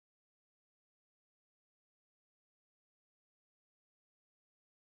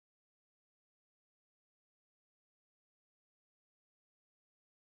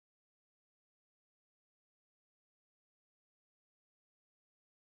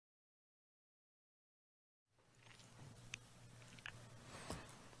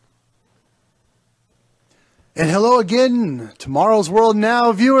And hello again, Tomorrow's World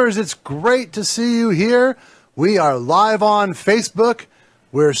Now viewers. It's great to see you here. We are live on Facebook.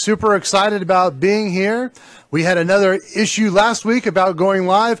 We're super excited about being here. We had another issue last week about going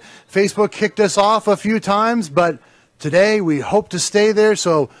live. Facebook kicked us off a few times, but today we hope to stay there.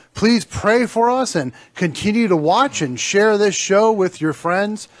 So please pray for us and continue to watch and share this show with your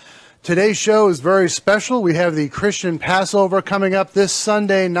friends. Today's show is very special. We have the Christian Passover coming up this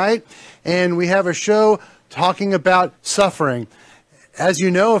Sunday night, and we have a show talking about suffering. As you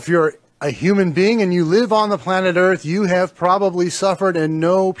know, if you're a human being and you live on the planet Earth, you have probably suffered and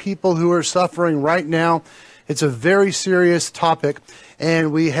know people who are suffering right now. It's a very serious topic,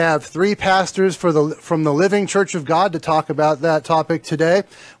 and we have three pastors from the Living Church of God to talk about that topic today.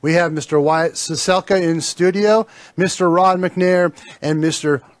 We have Mr. Wyatt Ciesielka in studio, Mr. Rod McNair, and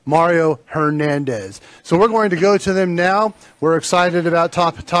Mr. Mario Hernandez. So we're going to go to them now. We're excited about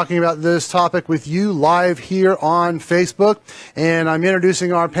talking about this topic with you live here on Facebook. And I'm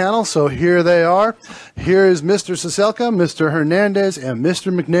introducing our panel, so here they are. Here is Mr. Ciesielka, Mr. Hernandez, and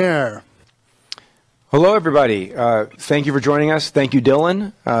Mr. McNair. Hello, everybody. Thank you for joining us. Thank you,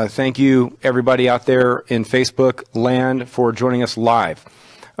 Dylan. Thank you, everybody out there in Facebook land, for joining us live.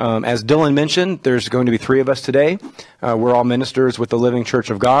 As Dylan mentioned, there's going to be three of us today. We're all ministers with the Living Church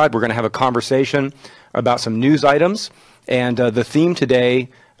of God. We're going to have a conversation about some news items. And the theme today,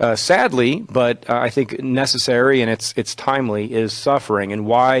 sadly, but I think necessary and it's timely, is suffering. And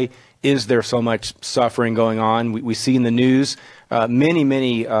why is there so much suffering going on? We see in the news many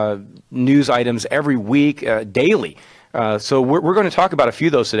news items every week, daily. So we're going to talk about a few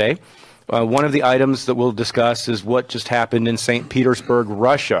of those today. One of the items that we'll discuss is what just happened in St. Petersburg,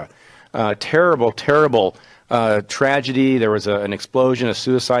 Russia. Terrible tragedy. There was an explosion, a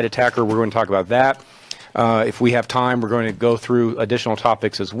suicide attacker. We're going to talk about that. If we have time, we're going to go through additional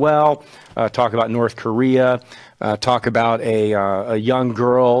topics as well. Talk about North Korea. Talk about a young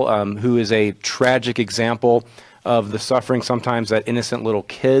girl who is a tragic example of the suffering sometimes that innocent little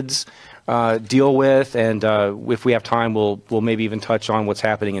kids deal with, and if we have time, we'll maybe even touch on what's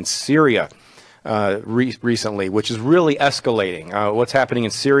happening in Syria recently, which is really escalating. What's happening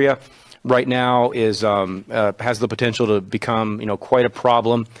in Syria right now is has the potential to become quite a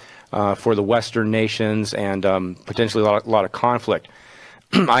problem for the Western nations, and potentially a lot of conflict.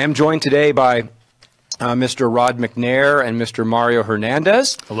 I am joined today by Mr. Rod McNair and Mr. Mario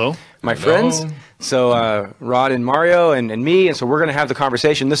Hernandez. Hello. My friends. So Rod and Mario and me, and so we're going to have the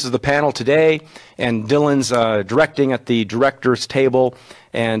conversation. This is the panel today, and Dylan's directing at the director's table,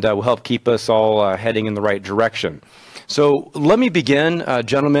 and will help keep us all heading in the right direction. So let me begin,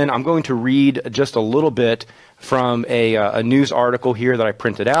 gentlemen. I'm going to read just a little bit from a news article here that I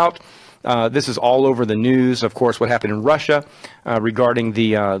printed out. This is all over the news, of course, what happened in Russia regarding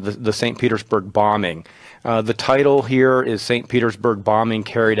the St. Petersburg bombing. The title here is St. Petersburg bombing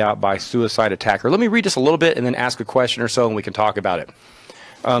carried out by suicide attacker. Let me read just a little bit and then ask a question or so, and we can talk about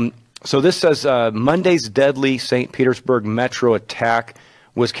it. So this says, Monday's deadly St. Petersburg metro attack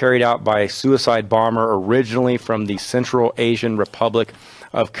was carried out by a suicide bomber originally from the Central Asian Republic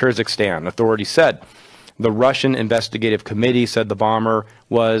of Kyrgyzstan, authorities said. The Russian Investigative Committee said the bomber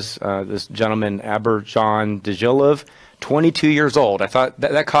was this gentleman, Wyatt Ciesielka, 22 years old. I thought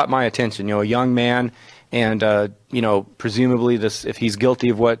that caught my attention, a young man. And, presumably if he's guilty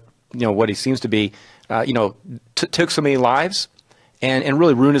of what he seems to be, took so many lives and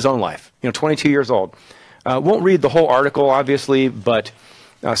really ruined his own life, 22 years old. Won't read the whole article, obviously, but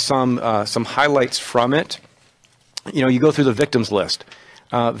some highlights from it. You go through the victims list.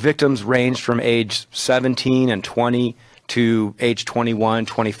 Victims ranged from age 17 and 20 to age 21,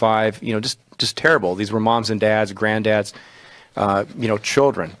 25, just terrible. These were moms and dads, granddads,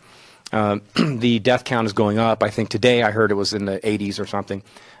 children. The death count is going up. I think today I heard it was in the 80s or something.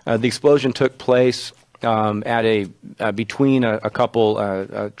 The explosion took place at between a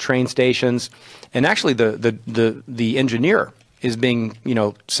couple train stations, and actually the engineer is being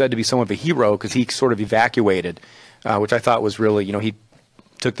said to be somewhat of a hero because he sort of evacuated, which I thought was really he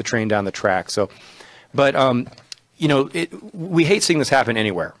took the train down the track. So, but we hate seeing this happen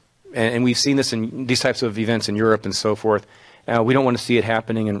anywhere, and we've seen this in these types of events in Europe and so forth. We don't want to see it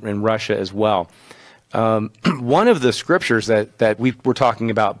happening in Russia as well. One of the scriptures that we were talking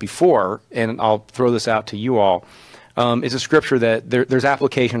about before, and I'll throw this out to you all, is a scripture that there's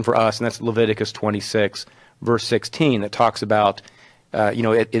application for us, and that's Leviticus 26, verse 16, that talks about, at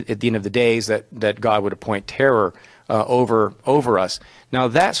the end of the days that God would appoint terror over us. Now,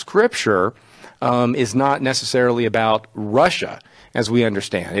 that scripture is not necessarily about Russia, as we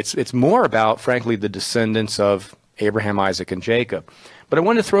understand. It's more about, frankly, the descendants of Abraham, Isaac, and Jacob. But I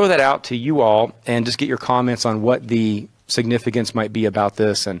wanted to throw that out to you all and just get your comments on what the significance might be about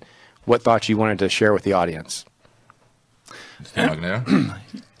this and what thoughts you wanted to share with the audience. McNair?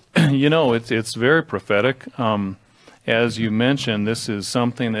 You know, it's very prophetic. As you mentioned, this is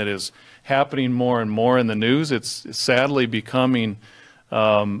something that is happening more and more in the news. It's sadly becoming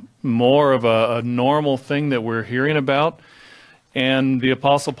more of a normal thing that we're hearing about. And the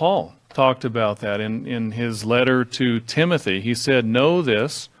Apostle Paul talked about that in his letter to Timothy. He said, "Know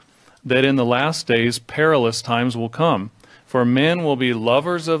this, that in the last days perilous times will come. For men will be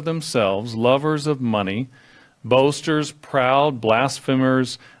lovers of themselves, lovers of money, boasters, proud,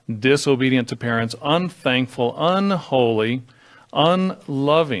 blasphemers, disobedient to parents, unthankful, unholy,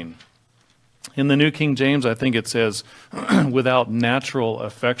 unloving." In the New King James, I think it says, without natural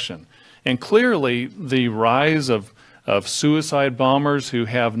affection. And clearly, the rise of suicide bombers who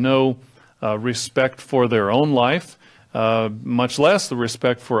have no respect for their own life, much less the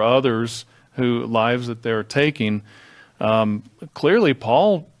respect for others who lives that they're taking. Clearly,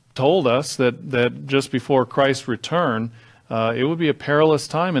 Paul told us that just before Christ's return, it would be a perilous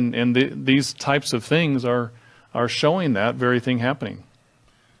time, and these types of things are showing that very thing happening.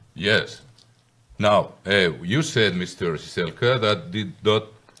 Yes. Now, you said, Mr. Ciesielka, that did not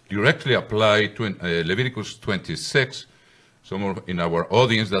directly apply to Leviticus 26. Some in our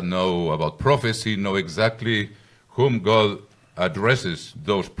audience that know about prophecy know exactly whom God addresses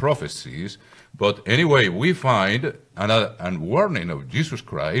those prophecies. But anyway, we find a warning of Jesus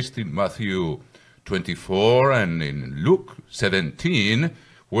Christ in Matthew 24 and in Luke 17,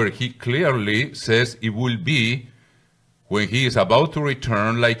 where he clearly says it will be when he is about to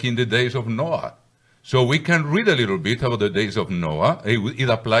return like in the days of Noah. So we can read a little bit about the days of Noah. It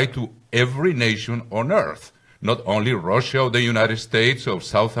applied to every nation on earth, not only Russia or the United States or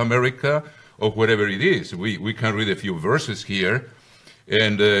South America or wherever it is. We can read a few verses here,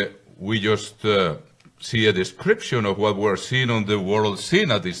 and we just see a description of what we're seeing on the world scene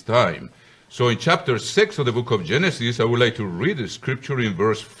at this time. So in chapter 6 of the book of Genesis, I would like to read the scripture in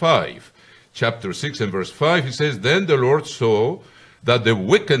verse 5. Chapter 6 and verse 5, he says, "Then the Lord saw that the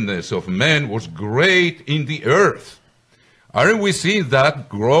wickedness of men was great in the earth." Aren't we seeing that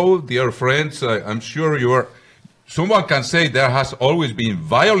grow, dear friends? I'm sure someone can say there has always been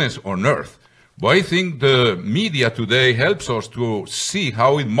violence on earth, but I think the media today helps us to see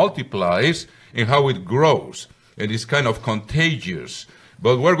how it multiplies and how it grows, and it's kind of contagious.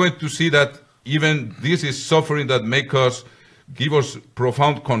 But we're going to see that even this is suffering that give us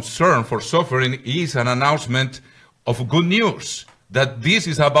profound concern for suffering is an announcement of good news, that this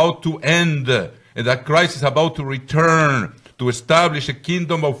is about to end, and that Christ is about to return to establish a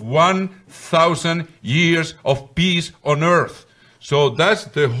kingdom of 1,000 years of peace on earth. So that's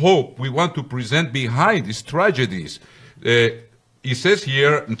the hope we want to present behind these tragedies. It says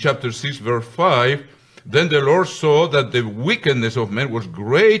here in chapter 6, verse 5, "Then the Lord saw that the wickedness of men was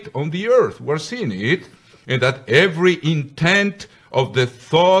great on the earth." We're seeing it. "And that every intent of the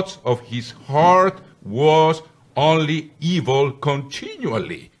thoughts of his heart was only evil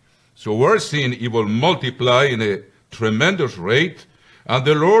continually." So we're seeing evil multiply in a tremendous rate. "And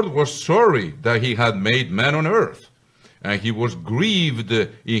the Lord was sorry that he had made man on earth, and he was grieved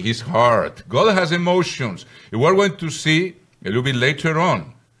in his heart." God has emotions. We're going to see a little bit later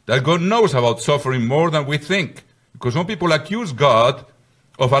on that God knows about suffering more than we think, because some people accuse God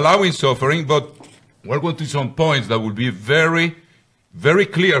of allowing suffering, but we're going to see some points that will be very, very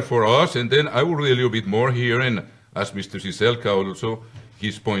clear for us, and then I will read a little bit more here and ask Mr. Ciesielka also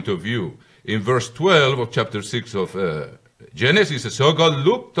his point of view. In verse 12 of chapter 6 of Genesis, it says, "So God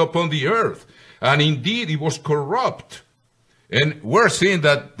looked upon the earth, and indeed it was corrupt." And we're seeing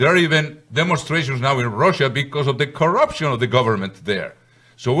that there are even demonstrations now in Russia because of the corruption of the government there.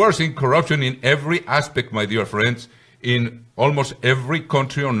 So we're seeing corruption in every aspect, my dear friends, in almost every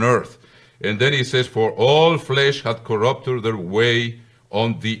country on earth. And then he says, "For all flesh had corrupted their way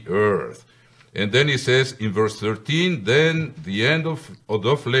on the earth." And then he says in verse 13, "Then the end of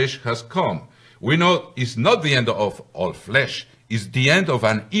the flesh has come." We know it's not the end of all flesh. It's the end of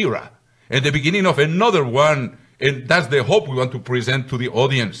an era and the beginning of another one. And that's the hope we want to present to the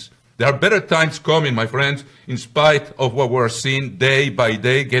audience. There are better times coming, my friends, in spite of what we're seeing day by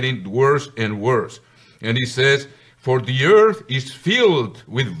day, getting worse and worse. And he says, "For the earth is filled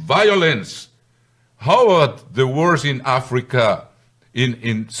with violence." How about the wars in Africa,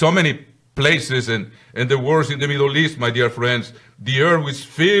 in so many places, and the wars in the Middle East, my dear friends? "The earth is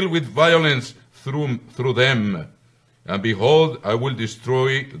filled with violence through them. And behold, I will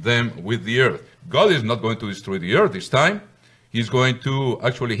destroy them with the earth." God is not going to destroy the earth this time. He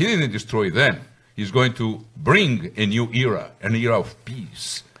didn't destroy them. He's going to bring a new era, an era of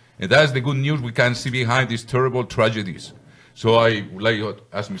peace. And that's the good news we can see behind these terrible tragedies. So I would like to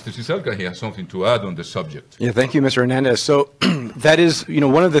ask Mr. Ciesielka, he has something to add on the subject. Yeah, thank you, Mr. Hernandez. So that is,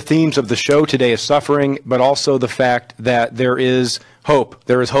 one of the themes of the show today is suffering, but also the fact that there is hope.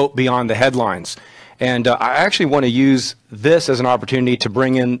 There is hope beyond the headlines. And I actually want to use this as an opportunity to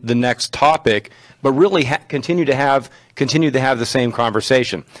bring in the next topic, but really continue to have the same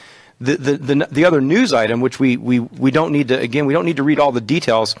conversation. The other news item, which we don't need to read all the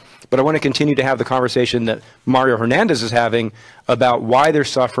details, but I want to continue to have the conversation that Mario Hernandez is having about why they're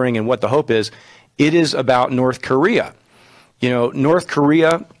suffering and what the hope is. It is about North Korea. North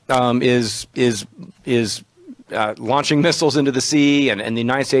Korea is launching missiles into the sea, and the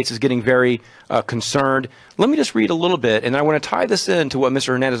United States is getting very concerned. Let me just read a little bit, and I want to tie this into what Mr.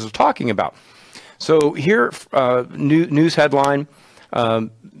 Hernandez was talking about. So here, news headline.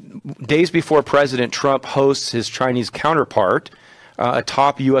 Days before President Trump hosts his Chinese counterpart, a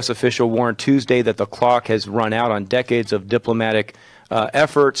top U.S. official warned Tuesday that the clock has run out on decades of diplomatic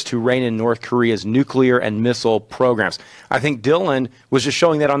efforts to rein in North Korea's nuclear and missile programs. I think Dylan was just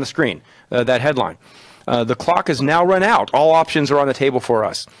showing that on the screen, that headline. The clock has now run out. All options are on the table for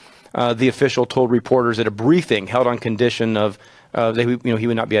us. The official told reporters at a briefing held on condition of he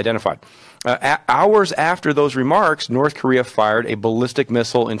would not be identified. Hours after those remarks, North Korea fired a ballistic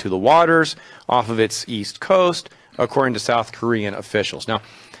missile into the waters off of its east coast, according to South Korean officials. Now,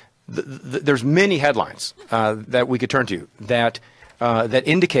 there's many headlines that we could turn to that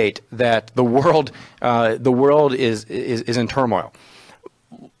indicate that the world is in turmoil.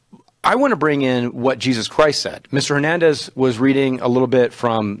 I want to bring in what Jesus Christ said. Mr. Hernandez was reading a little bit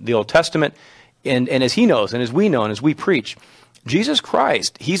from the Old Testament, and as he knows, and as we know, and as we preach, Jesus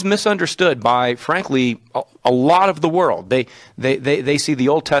Christ, he's misunderstood by, frankly, a lot of the world. They see the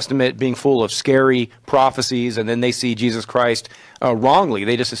Old Testament being full of scary prophecies, and then they see Jesus Christ wrongly.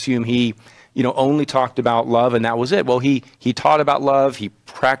 They just assume he, only talked about love, and that was it. Well, he taught about love, he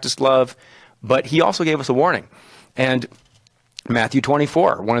practiced love, but he also gave us a warning. And Matthew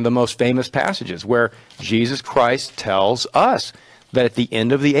 24, one of the most famous passages, where Jesus Christ tells us that at the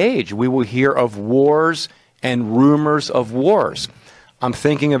end of the age, we will hear of wars and rumors of wars. I'm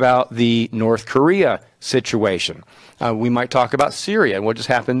thinking about the North Korea situation. We might talk about Syria and what just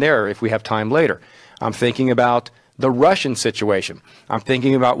happened there if we have time later. I'm thinking about the Russian situation. I'm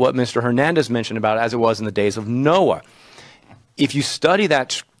thinking about what Mr. Hernandez mentioned about as it was in the days of Noah. If you study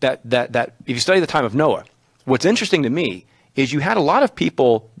if you study the time of Noah, what's interesting to me is you had a lot of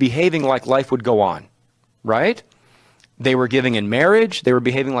people behaving like life would go on, right? They were giving in marriage. They were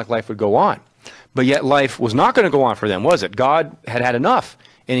behaving like life would go on. But yet life was not going to go on for them, was it? God had had enough,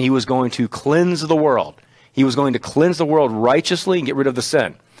 and he was going to cleanse the world. He was going to cleanse the world righteously and get rid of the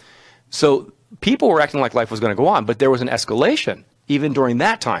sin. So people were acting like life was going to go on, but there was an escalation even during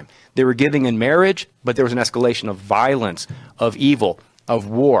that time. They were giving in marriage, but there was an escalation of violence, of evil, of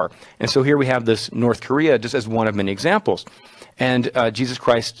war. And so here we have this North Korea just as one of many examples. And Jesus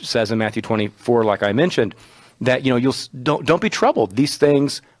Christ says in Matthew 24, like I mentioned, that don't be troubled. These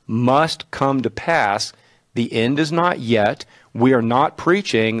things must come to pass. The end is not yet. We are not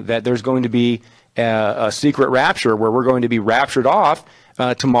preaching that there's going to be a secret rapture where we're going to be raptured off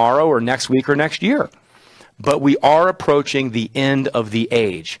tomorrow or next week or next year. But we are approaching the end of the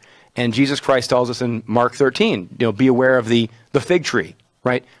age. And Jesus Christ tells us in Mark 13, be aware of the fig tree,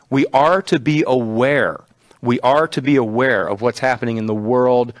 right? We are to be aware. We are to be aware of what's happening in the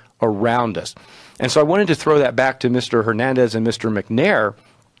world around us. And so I wanted to throw that back to Mr. Hernandez and Mr. McNair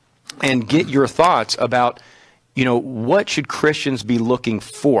and get your thoughts about, what should Christians be looking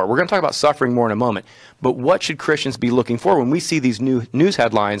for? We're going to talk about suffering more in a moment, but what should Christians be looking for when we see these new news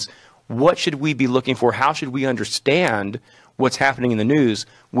headlines? What should we be looking for? How should we understand what's happening in the news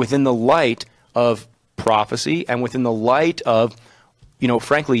within the light of prophecy and within the light of,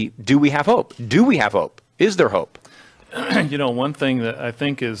 frankly, do we have hope? Do we have hope? Is there hope? One thing that I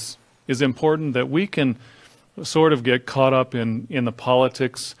think is important that we can sort of get caught up in the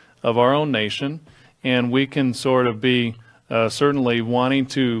politics of our own nation, and we can sort of be certainly wanting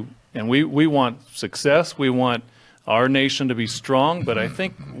to, and we want success, we want our nation to be strong, but I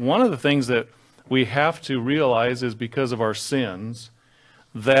think one of the things that we have to realize is because of our sins,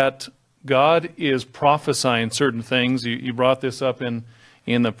 that God is prophesying certain things. You brought this up in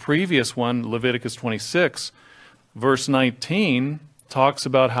the previous one, Leviticus 26, verse 19, talks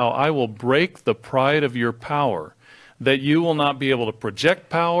about how I will break the pride of your power, that you will not be able to project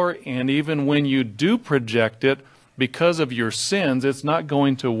power, and even when you do project it, because of your sins, it's not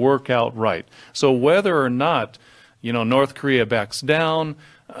going to work out right. So whether or not North Korea backs down,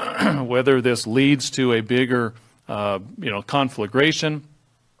 whether this leads to a bigger, conflagration.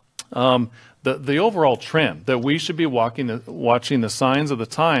 The overall trend that we should be watching the signs of the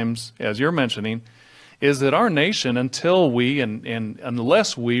times, as you're mentioning, is that our nation, until we and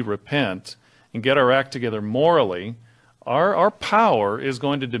unless we repent and get our act together morally, our power is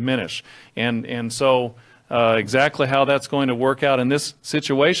going to diminish. And so exactly how that's going to work out in this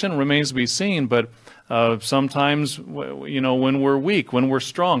situation remains to be seen. But sometimes, when we're weak, when we're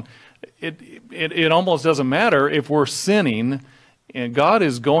strong, it almost doesn't matter if we're sinning. And God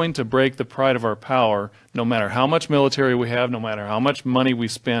is going to break the pride of our power, no matter how much military we have, no matter how much money we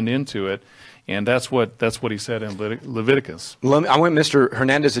spend into it. And that's what he said in Leviticus. I want Mr.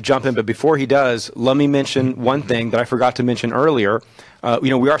 Hernandez to jump in, but before he does, let me mention one thing that I forgot to mention earlier.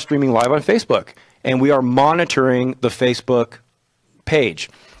 We are streaming live on Facebook, and we are monitoring the Facebook page.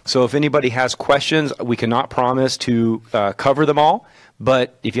 So if anybody has questions, we cannot promise to cover them all.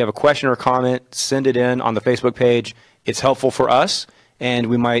 But if you have a question or a comment, send it in on the Facebook page. It's helpful for us, and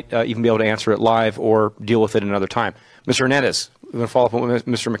we might even be able to answer it live or deal with it another time. Mr. Hernandez, we're going to follow up on what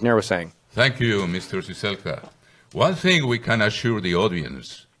Mr. McNair was saying. Thank you, Mr. Ciesielka. One thing we can assure the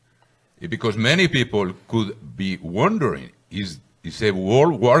audience, because many people could be wondering, is a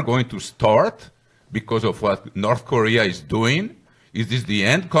world war going to start because of what North Korea is doing? Is this the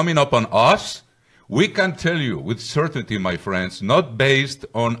end coming up on us? We can tell you with certainty, my friends, not based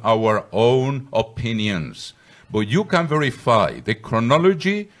on our own opinions, but you can verify the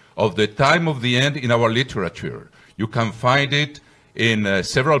chronology of the time of the end in our literature. You can find it in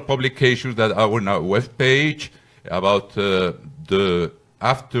several publications that are on our webpage about the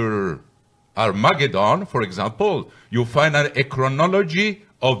after Armageddon, for example. You find a chronology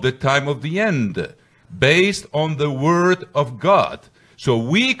of the time of the end based on the Word of God. So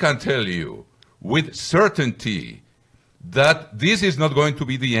we can tell you with certainty that this is not going to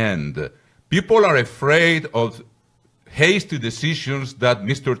be the end. People are afraid of hasty decisions that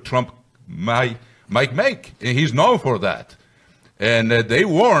Mr. Trump might make, and he's known for that. And they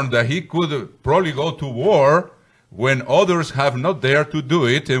warned that he could probably go to war when others have not dared to do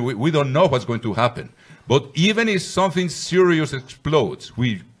it, and we don't know what's going to happen. But even if something serious explodes,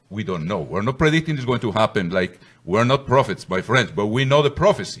 we don't know. We're not predicting it's going to happen. Like, we're not prophets, my friends, but we know the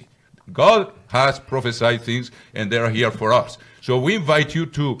prophecy. God has prophesied things, and they're here for us. So we invite you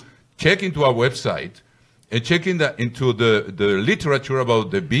to check into our website and check into the literature about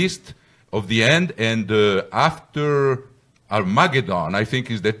the beast of the end and after Armageddon, I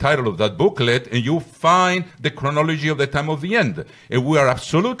think is the title of that booklet, and you find the chronology of the time of the end. And we are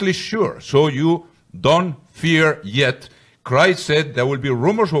absolutely sure, so you don't fear yet. Christ said there will be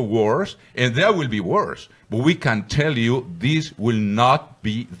rumors of wars, and there will be wars. But we can tell you this will not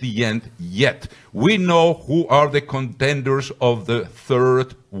be the end yet. We know who are the contenders of the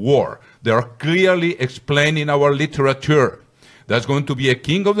third war. They are clearly explained in our literature. There's going to be a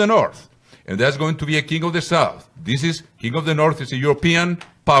king of the north, and there's going to be a king of the south. This is, king of the north is a European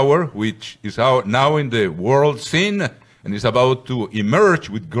power, which is now in the world scene, and is about to emerge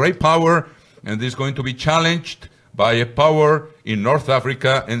with great power, and is going to be challenged by a power in North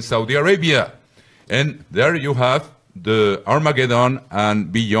Africa and Saudi Arabia. And there you have the Armageddon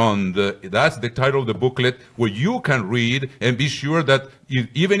and beyond. That's the title of the booklet, where you can read and be sure that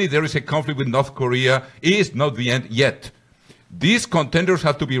even if there is a conflict with North Korea, it is not the end yet. These contenders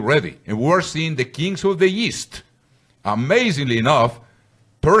have to be ready. And we're seeing the kings of the East. Amazingly enough,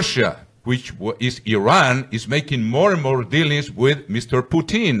 Persia, which is Iran, is making more and more dealings with Mr.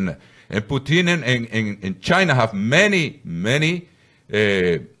 Putin. And Putin and China have many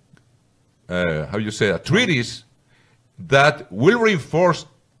treaties that will reinforce.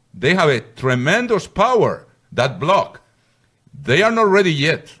 They have a tremendous power, that bloc. They are not ready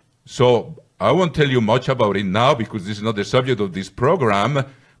yet. So I won't tell you much about it now because this is not the subject of this program,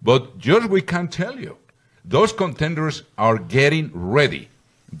 but just we can tell you, those contenders are getting ready.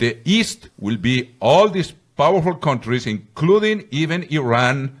 The East will be all these powerful countries, including even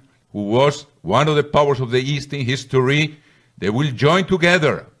Iran, who was one of the powers of the East in history. They will join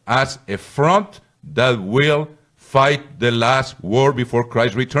together as a front that will fight the last war before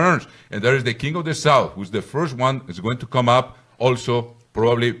Christ returns. And there is the king of the south, who's the first one is going to come up, also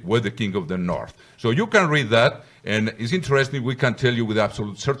probably with the king of the north. So you can read that, and it's interesting, we can tell you with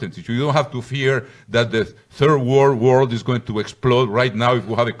absolute certainty. So you don't have to fear that the third world is going to explode right now if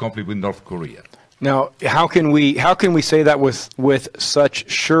we have a conflict with North Korea. Now, how can we say that with such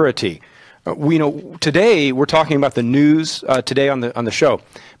surety? We know today we're talking about the news today on the show,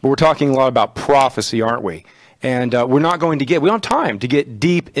 but we're talking a lot about prophecy, aren't we? And we don't have time to get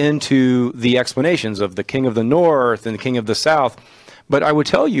deep into the explanations of the King of the North and the King of the South. But I would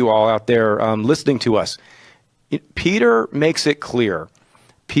tell you all out there listening to us, Peter makes it clear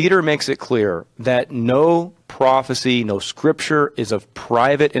that no prophecy, no scripture is of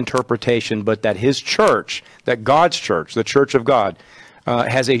private interpretation, but that his church, that God's church, the church of God,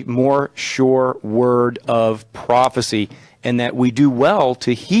 has a more sure word of prophecy, and that we do well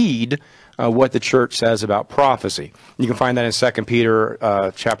to heed what the church says about prophecy. You can find that in 2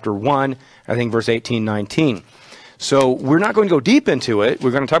 Peter chapter 1, I think verse 18, 19. So we're not going to go deep into it.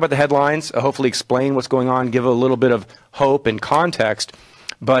 We're going to talk about the headlines, hopefully explain what's going on, give a little bit of hope and context.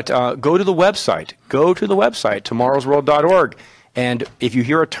 But go to the website, tomorrowsworld.org. And if you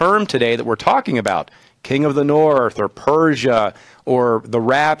hear a term today that we're talking about, King of the North or Persia or the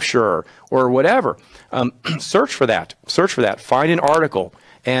Rapture or whatever, search for that. Find an article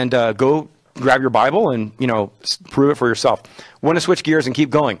and go grab your Bible and, prove it for yourself. Want to switch gears and keep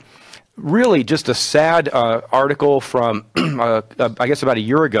going. Really just a sad article from, I guess about a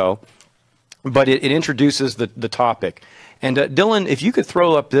year ago, but it introduces the topic. And Dylan, if you could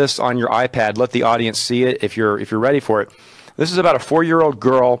throw up this on your iPad, let the audience see it if you're ready for it. This is about a 4-year-old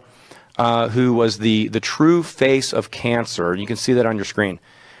girl who was the true face of cancer. You can see that on your screen.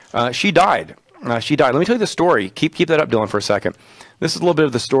 She died. Let me tell you the story. Keep that up, Dylan, for a second. This is a little bit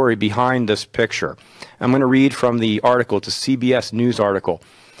of the story behind this picture. I'm going to read from the article. It's a CBS News article.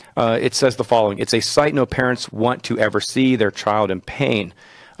 It says the following: "It's a sight no parents want to ever see their child in pain.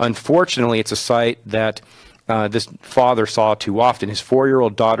 Unfortunately, it's a sight that this father saw too often. His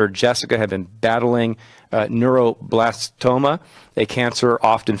 4-year-old daughter, Jessica, had been battling neuroblastoma, a cancer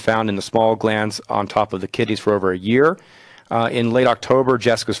often found in the small glands on top of the kidneys, for over a year. In late October,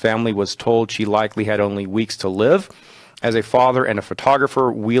 Jessica's family was told she likely had only weeks to live. As a father and a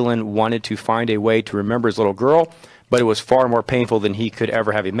photographer, Whelan wanted to find a way to remember his little girl, but it was far more painful than he could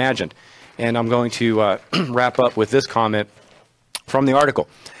ever have imagined." And I'm going to wrap up with this comment from the article.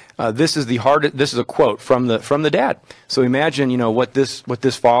 This is a quote from the dad. So imagine, what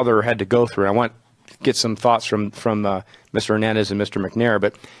this father had to go through. I want to get some thoughts from Mr. Hernandez and Mr. McNair,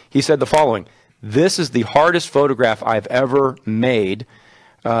 but he said the following: "This is the hardest photograph I've ever made.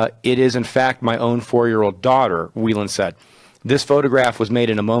 It is, in fact, my own 4-year-old daughter," Whelan said. "This photograph was made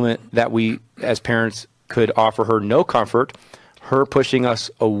in a moment that we, as parents, could offer her no comfort, her pushing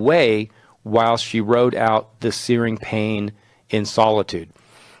us away while she rode out the searing pain in solitude."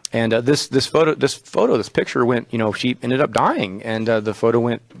 And this picture went, she ended up dying, and the photo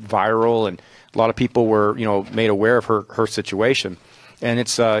went viral, and a lot of people were, made aware of her situation. And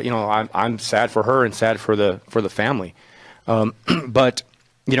it's, I'm sad for her and sad for the family. But,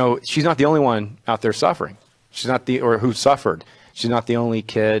 she's not the only one out there suffering. Or who suffered. She's not the only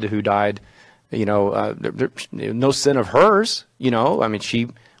kid who died. No sin of hers. She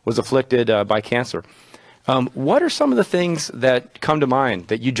was afflicted by cancer. What are some of the things that come to mind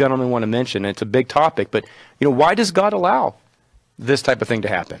that you gentlemen want to mention? And it's a big topic, but why does God allow this type of thing to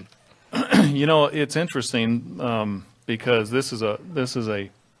happen? It's interesting because this is a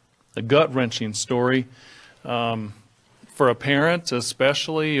gut-wrenching story for a parent,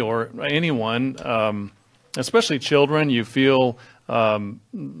 especially, or anyone, especially children. You feel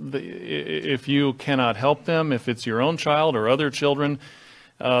if you cannot help them, if it's your own child or other children.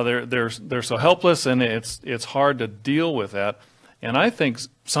 They're so helpless, and it's hard to deal with that. And I think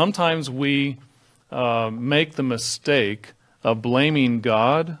sometimes we make the mistake of blaming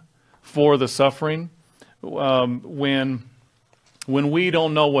God for the suffering when we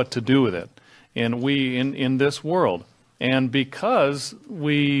don't know what to do with it, and we in this world. And because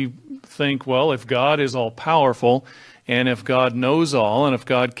we think, well, if God is all powerful, and if God knows all, and if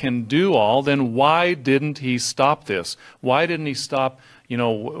God can do all, then why didn't He stop this? Why didn't He stop?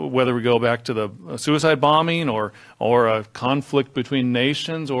 Whether we go back to the suicide bombing or a conflict between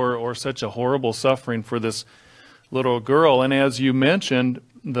nations or such a horrible suffering for this little girl. And as you mentioned,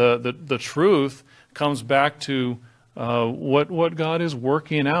 the truth comes back to what God is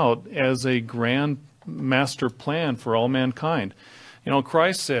working out as a grand master plan for all mankind.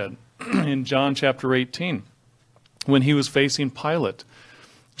 Christ said in John chapter 18, when He was facing Pilate,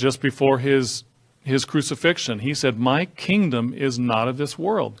 just before his crucifixion, He said, "My kingdom is not of this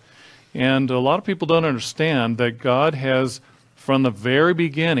world." And a lot of people don't understand that God has, from the very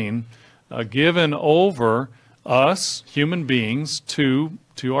beginning, given over us, human beings, to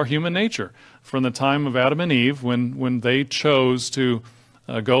our human nature. From the time of Adam and Eve, when they chose to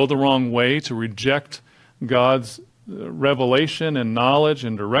go the wrong way, to reject God's revelation and knowledge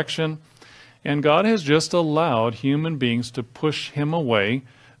and direction. And God has just allowed human beings to push Him away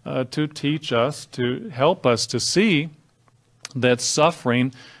to teach us, to help us to see that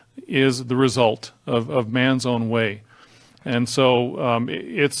suffering is the result of man's own way. And so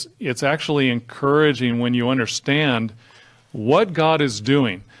it's actually encouraging when you understand what God is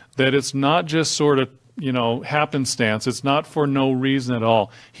doing, that it's not just sort of, happenstance. It's not for no reason at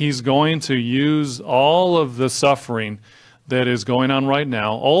all. He's going to use all of the suffering that is going on right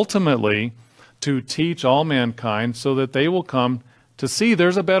now, ultimately, to teach all mankind so that they will come to see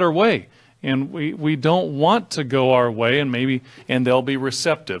there's a better way. And we don't want to go our way, and they'll be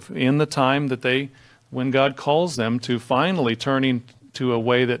receptive in the time that when God calls them to finally turning to a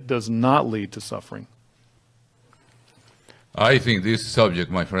way that does not lead to suffering. I think this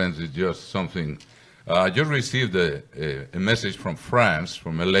subject, my friends, is just something. I just received a message from France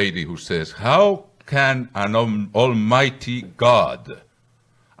from a lady who says, how can an almighty God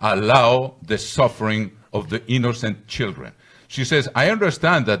allow the suffering of the innocent children? She says, I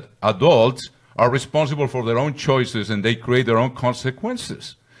understand that adults are responsible for their own choices and they create their own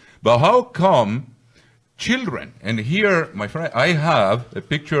consequences. But how come children? And here, my friend, I have a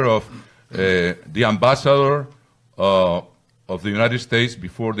picture of the ambassador of the United States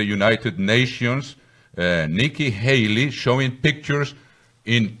before the United Nations, Nikki Haley, showing pictures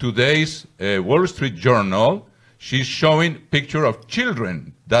in today's Wall Street Journal. She's showing picture of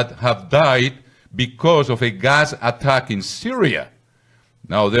children that have died because of a gas attack in Syria.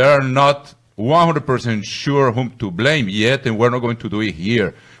 Now, they are not 100% sure whom to blame yet, and we're not going to do it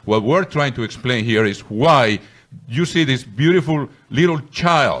here. What we're trying to explain here is why you see this beautiful little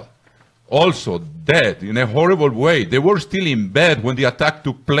child also dead in a horrible way. They were still in bed when the attack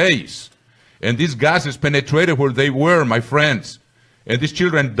took place. And these gases penetrated where they were, my friends. And these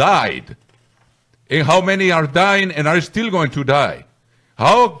children died. And how many are dying and are still going to die?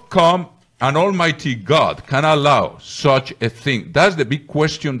 How come an almighty God can allow such a thing? That's the big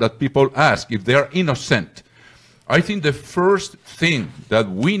question that people ask, if they are innocent. I think the first thing that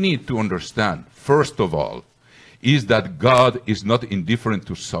we need to understand, first of all, is that God is not indifferent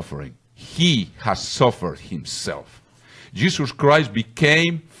to suffering. He has suffered himself. Jesus Christ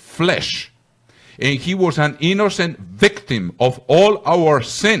became flesh, and he was an innocent victim of all our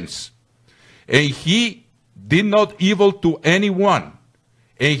sins. And he did not evil to anyone.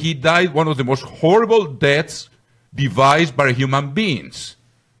 And he died one of the most horrible deaths devised by human beings,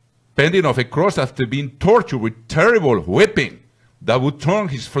 pending off a cross after being tortured with terrible whipping that would turn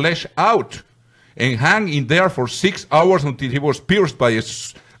his flesh out and hang in there for 6 hours until he was pierced by a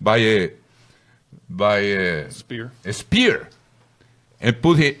spear. And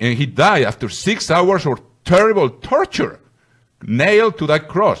he died after 6 hours of terrible torture, nailed to that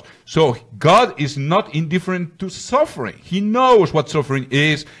cross. So God is not indifferent to suffering. He knows what suffering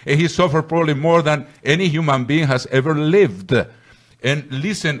is, and he suffered probably more than any human being has ever lived. And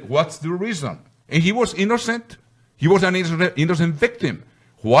listen, what's the reason? And he was innocent. He was an innocent victim.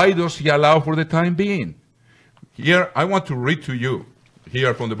 Why does he allow for the time being? Here, I want to read to you,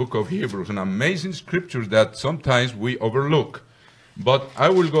 here from the book of Hebrews, an amazing scripture that sometimes we overlook. But I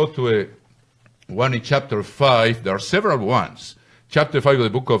will go to one in chapter 5. There are several ones. Chapter 5 of the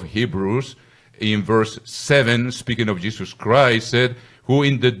book of Hebrews, in verse 7, speaking of Jesus Christ, said, who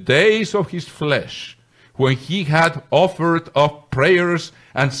in the days of his flesh, when he had offered up prayers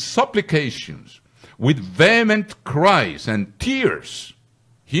and supplications with vehement cries and tears,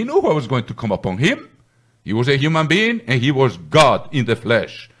 he knew what was going to come upon him. He was a human being, and he was God in the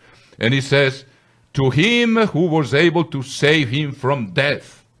flesh. And he says, to him who was able to save him from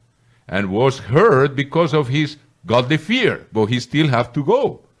death, and was heard because of his godly fear, but he still had to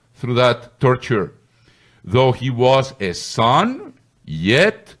go through that torture. Though he was a son,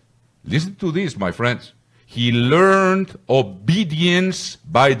 yet, listen to this, my friends, he learned obedience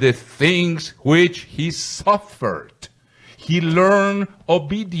by the things which he suffered. He learned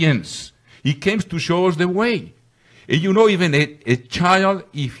obedience. He came to show us the way. And you know, even a child,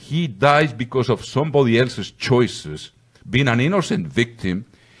 if he dies because of somebody else's choices, being an innocent victim,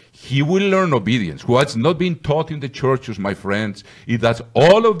 he will learn obedience. What's not being taught in the churches, my friends, is that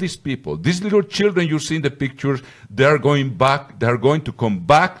all of these people, these little children you see in the pictures, they're going to come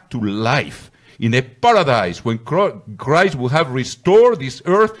back to life in a paradise when Christ will have restored this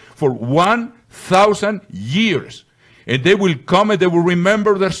earth for 1,000 years. And they will come and they will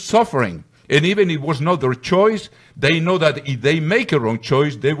remember their suffering. And even if it was not their choice, they know that if they make a wrong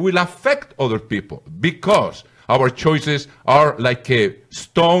choice, they will affect other people, because our choices are like a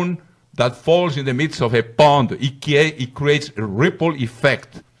stone that falls in the midst of a pond. It creates a ripple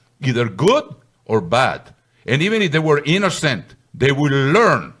effect, either good or bad. And even if they were innocent, they will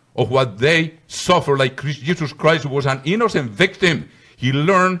learn of what they suffer. Like Jesus Christ was an innocent victim. He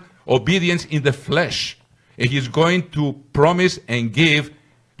learned obedience in the flesh. And he's going to promise and give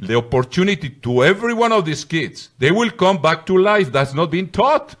the opportunity to every one of these kids. They will come back to life. That's not been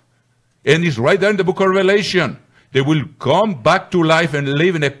taught. And it's right there in the book of Revelation. They will come back to life and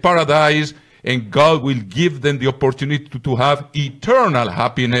live in a paradise, and God will give them the opportunity to have eternal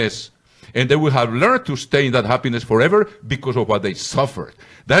happiness. And they will have learned to stay in that happiness forever because of what they suffered.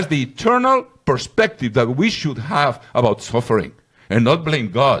 That's the eternal perspective that we should have about suffering, and not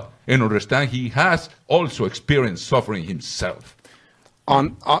blame God, and understand he has also experienced suffering himself.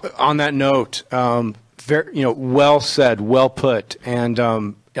 On that note, very, well said, well put. And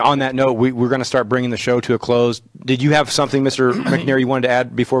on that note, we're going to start bringing the show to a close. Did you have something, Mr. McNair, you wanted to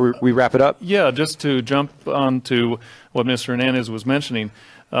add before we wrap it up? Yeah, just to jump on to what Mr. Hernandez was mentioning.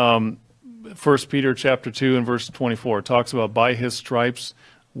 1 Peter chapter 2 and verse 24 talks about by his stripes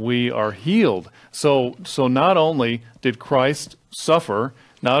we are healed. So not only did Christ suffer,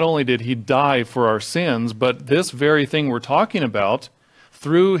 not only did he die for our sins, but this very thing we're talking about,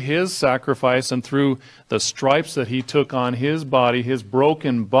 through his sacrifice and through the stripes that he took on his body, his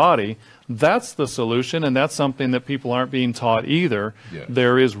broken body, that's the solution, and that's something that people aren't being taught either. Yeah.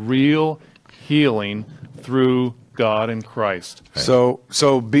 There is real healing through God in Christ. So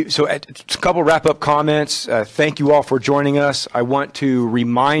a couple wrap-up comments. Thank you all for joining us. I want to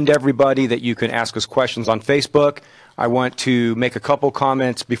remind everybody that you can ask us questions on Facebook. I want to make a couple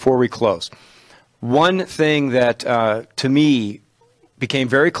comments before we close. One thing that, to me, became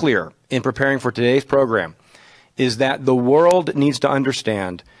very clear in preparing for today's program is that the world needs to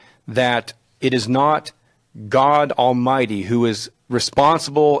understand that it is not God Almighty who is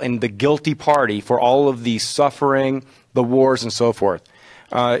responsible and the guilty party for all of the suffering, the wars, and so forth.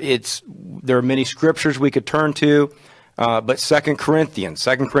 There are many scriptures we could turn to, but 2 Corinthians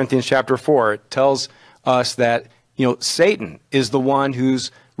chapter 4, it tells us that Satan is the one who's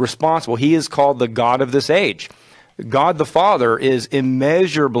responsible. He is called the god of this age. God the Father is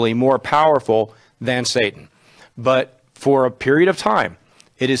immeasurably more powerful than Satan. But for a period of time,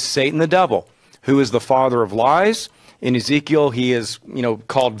 it is Satan the devil who is the father of lies. In Ezekiel, he is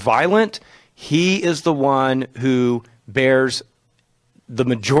called violent. He is the one who bears the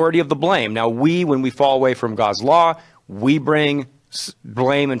majority of the blame. Now, when we fall away from God's law, we bring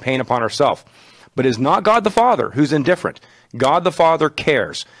blame and pain upon ourselves. But it is not God the Father who's indifferent. God the Father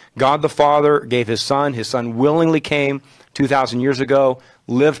cares. God the Father gave his Son. His Son willingly came 2,000 years ago,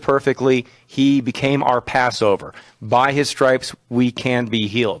 lived perfectly. He became our Passover. By his stripes, we can be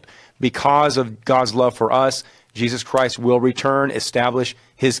healed. Because of God's love for us, Jesus Christ will return, establish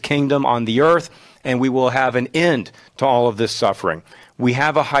his kingdom on the earth, and we will have an end to all of this suffering. We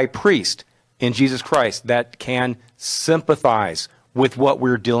have a high priest in Jesus Christ that can sympathize with what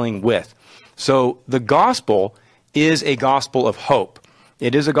we're dealing with. So the gospel is a gospel of hope.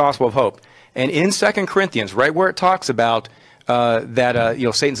 It is a gospel of hope. And in 2 Corinthians, right where it talks about that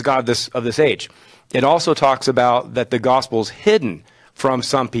Satan's god of this age, it also talks about that the gospel is hidden from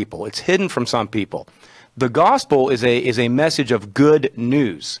some people. It's hidden from some people. The gospel is a message of good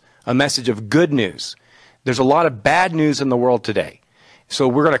news, a message of good news. There's a lot of bad news in the world today. So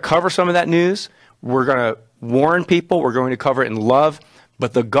we're going to cover some of that news. We're going to warn people. We're going to cover it in love.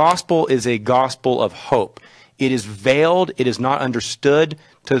 But the gospel is a gospel of hope. It is veiled. It is not understood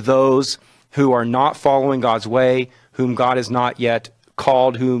to those who are not following God's way, whom God has not yet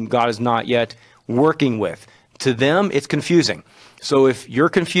called, whom God is not yet working with. To them, it's confusing. So if you're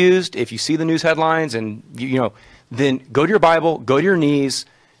confused, if you see the news headlines and, then go to your Bible, go to your knees,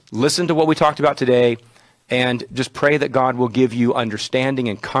 listen to what we talked about today, and just pray that God will give you understanding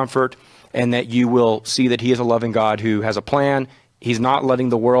and comfort, and that you will see that he is a loving God who has a plan. He's not letting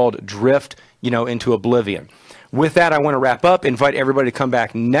the world drift, into oblivion. With that, I want to wrap up, invite everybody to come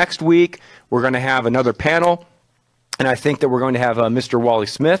back next week. We're going to have another panel, and I think that we're going to have Mr. Wally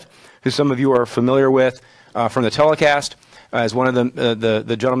Smith, who some of you are familiar with from the telecast, as one of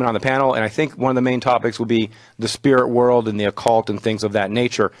the gentlemen on the panel. And I think one of the main topics will be the spirit world and the occult and things of that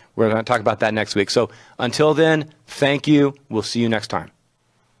nature. We're going to talk about that next week. So until then, thank you. We'll see you next time.